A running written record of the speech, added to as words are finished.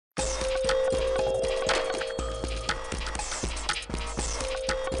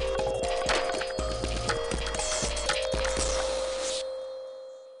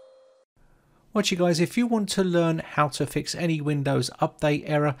Watch you guys, if you want to learn how to fix any Windows update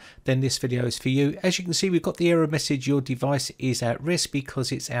error, then this video is for you. As you can see, we've got the error message, your device is at risk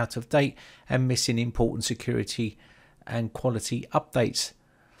because it's out of date and missing important security and quality updates.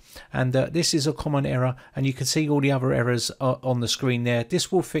 And this is a common error, and you can see all the other errors on the screen there. This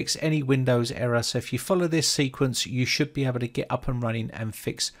will fix any Windows error, so if you follow this sequence you should be able to get up and running and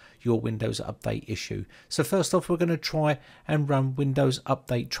fix your Windows update issue. So first off, we're going to try and run Windows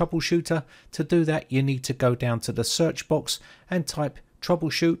Update Troubleshooter. To do that, you need to go down to the search box and type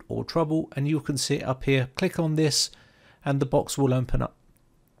troubleshoot or trouble, and you can see it up here. Click on this and the box will open up.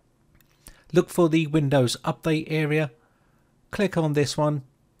 Look for the Windows Update area, click on this one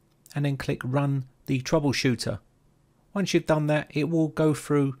and then click Run the Troubleshooter. Once you've done that, it will go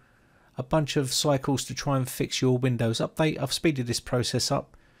through a bunch of cycles to try and fix your Windows update. I've speeded this process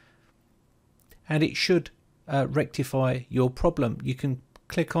up and it should rectify your problem. You can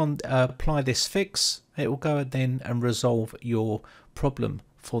click on apply this fix. It will go then and resolve your problem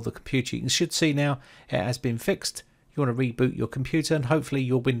for the computer. You should see now it has been fixed. You want to reboot your computer and hopefully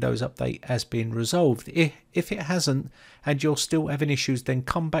your Windows update has been resolved. If it hasn't and you're still having issues, then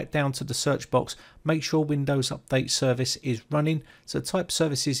come back down to the search box. Make sure Windows Update Service is running. So type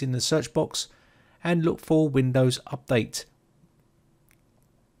services in the search box and look for Windows Update.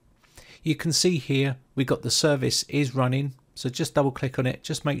 You can see here we got the service is running. So just double click on it,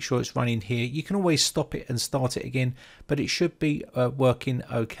 just make sure it's running here. You can always stop it and start it again, but it should be working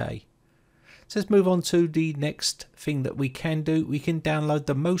okay. So let's move on to the next thing that we can do. We can download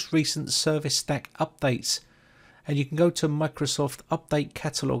the most recent Service Stack updates, and you can go to Microsoft Update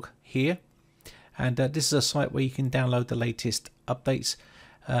Catalog here, and this is a site where you can download the latest updates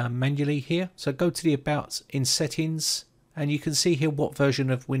manually here. So go to the About in Settings, and you can see here what version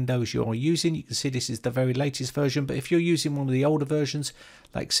of Windows you're using. You can see this is the very latest version, but if you're using one of the older versions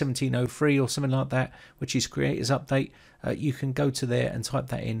like 1703 or something like that, which is Creators Update, you can go to there and type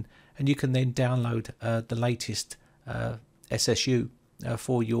that in, and you can then download the latest SSU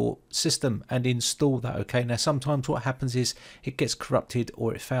for your system and install that. Okay, now sometimes what happens is it gets corrupted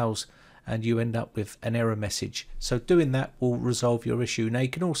or it fails and you end up with an error message. So doing that will resolve your issue. Now you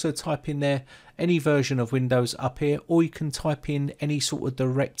can also type in there any version of Windows up here, or you can type in any sort of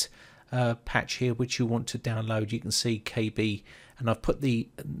direct patch here which you want to download. You can see KB, and I've put the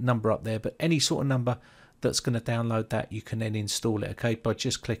number up there, but any sort of number that's going to download that, you can then install it, okay, by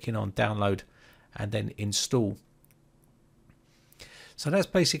just clicking on download and then install. So that's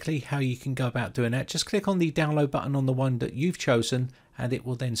basically how you can go about doing that. Just click on the download button on the one that you've chosen and it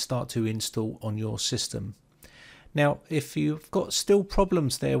will then start to install on your system. Now if you've got still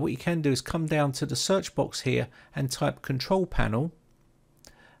problems there, what you can do is come down to the search box here and type Control Panel,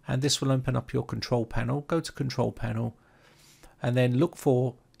 and this will open up your Control Panel. Go to Control Panel and then look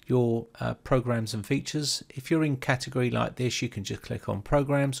for your programs and features. If you're in category like this, you can just click on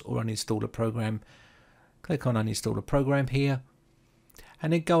Programs or Uninstall a Program. Click on Uninstall a Program here,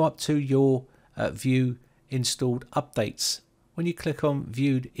 and then go up to your View Installed Updates. When you click on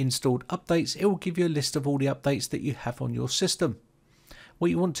Viewed Installed Updates, it will give you a list of all the updates that you have on your system.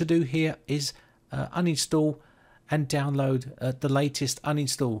 What you want to do here is uninstall and download the latest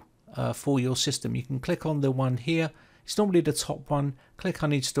uninstall for your system. You can click on the one here. It's normally the top one. Click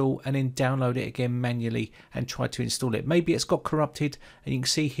uninstall and then download it again manually and try to install it. Maybe it's got corrupted, and you can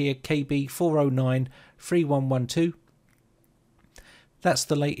see here KB 4093112. That's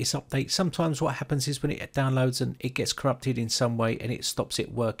the latest update. Sometimes what happens is when it downloads and it gets corrupted in some way and it stops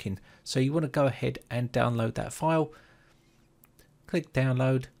it working. So you want to go ahead and download that file. Click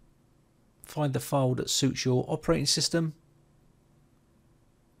download. Find the file that suits your operating system.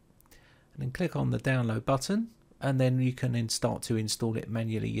 And then click on the download button. And then you can then start to install it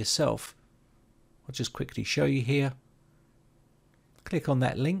manually yourself. I'll just quickly show you here. Click on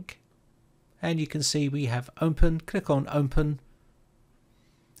that link and you can see we have open. Click on open.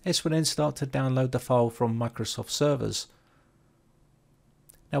 This will then start to download the file from Microsoft servers.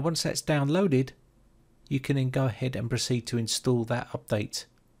 Now once that's downloaded, you can then go ahead and proceed to install that update.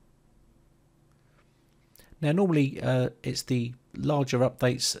 Now normally it's the larger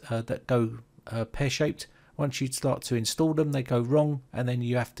updates that go pear-shaped. Once you start to install them, they go wrong, and then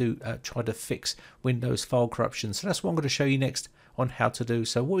you have to try to fix Windows file corruption. So that's what I'm going to show you next on how to do.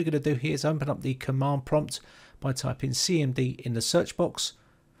 So what we're going to do here is open up the command prompt by typing CMD in the search box.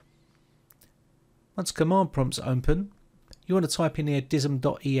 Once command prompt's open, you want to type in here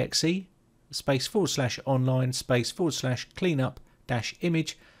dism.exe space / online space / cleanup -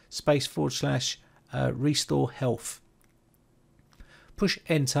 image space / restore health. Push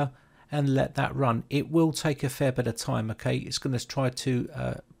enter and let that run. It will take a fair bit of time. Okay, it's going to try to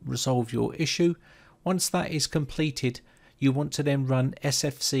resolve your issue. Once that is completed, you want to then run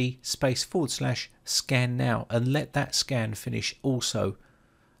sfc /scan now and let that scan finish also.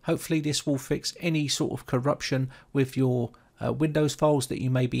 Hopefully this will fix any sort of corruption with your Windows files that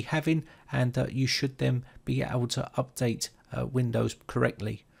you may be having, and you should then be able to update Windows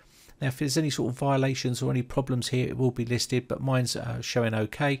correctly. Now if there's any sort of violations or any problems here, it will be listed, but mine's showing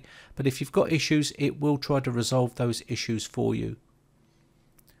okay. But if you've got issues, it will try to resolve those issues for you.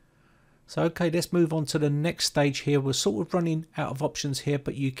 So okay, let's move on to the next stage here. We're sort of running out of options here,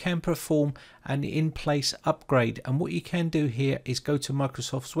 but you can perform an in-place upgrade. And what you can do here is go to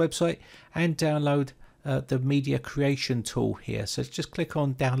Microsoft's website and download the media creation tool here. So just click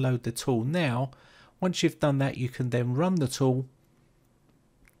on download the tool now. Once you've done that, you can then run the tool.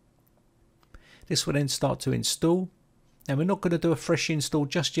 This will then start to install. Now we're not going to do a fresh install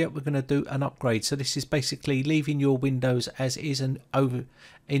just yet, we're going to do an upgrade. So this is basically leaving your Windows as is and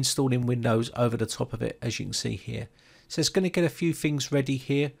installing Windows over the top of it, as you can see here. So it's going to get a few things ready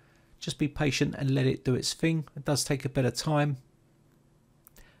here. Just be patient and let it do its thing. It does take a bit of time.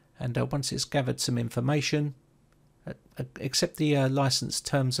 And once it's gathered some information, accept the license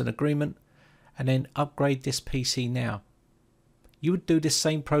terms and agreement, and then upgrade this PC now. You would do this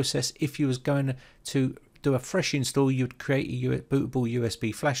same process if you was going to do a fresh install. You'd create a bootable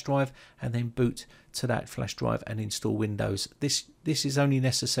USB flash drive and then boot to that flash drive and install Windows. This is only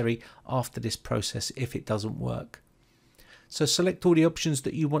necessary after this process if it doesn't work. So select all the options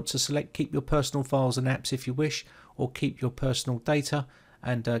that you want to select. Keep your personal files and apps if you wish, or keep your personal data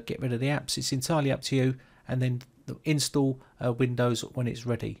and get rid of the apps. It's entirely up to you, and then install Windows when it's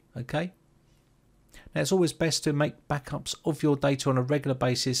ready. Okay. Now it's always best to make backups of your data on a regular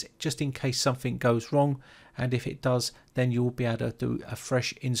basis just in case something goes wrong, and if it does, then you will be able to do a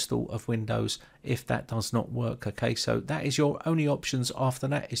fresh install of Windows if that does not work. Okay, so that is your only options after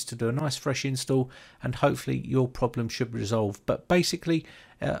that, is to do a nice fresh install, and hopefully your problem should resolve. But basically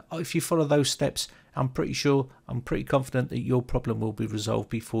if you follow those steps, I'm pretty confident that your problem will be resolved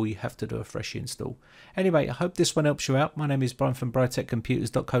before you have to do a fresh install. Anyway, I hope this one helps you out. My name is Brian from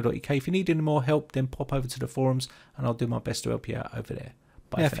briteccomputers.co.uk. If you need any more help, then pop over to the forums and I'll do my best to help you out over there.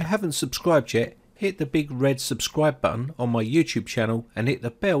 Bye. Now, if you haven't subscribed yet, hit the big red subscribe button on my YouTube channel and hit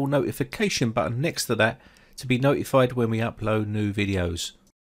the bell notification button next to that to be notified when we upload new videos.